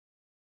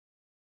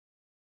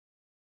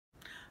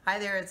Hi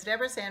there, it's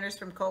Deborah Sanders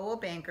from Coldwell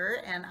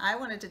Banker, and I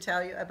wanted to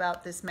tell you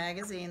about this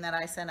magazine that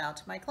I sent out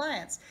to my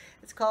clients.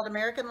 It's called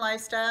American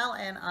Lifestyle,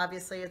 and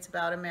obviously it's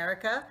about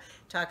America.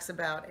 It talks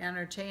about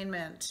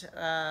entertainment,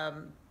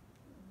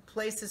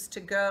 places to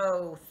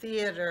go,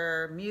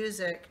 theater,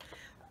 music,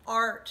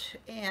 art,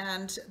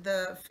 and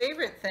the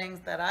favorite things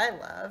that I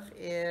love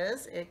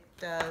is it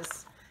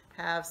does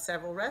have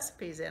several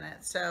recipes in it.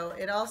 So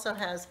it also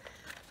has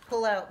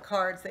pull-out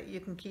cards that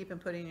you can keep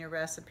and put in your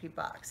recipe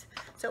box.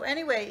 So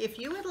anyway, if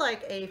you would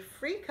like a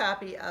free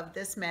copy of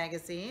this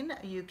magazine,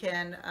 you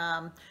can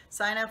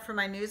sign up for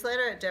my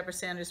newsletter at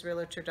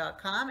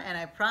deborahsandersrealtor.com, and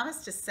I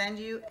promise to send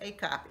you a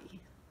copy.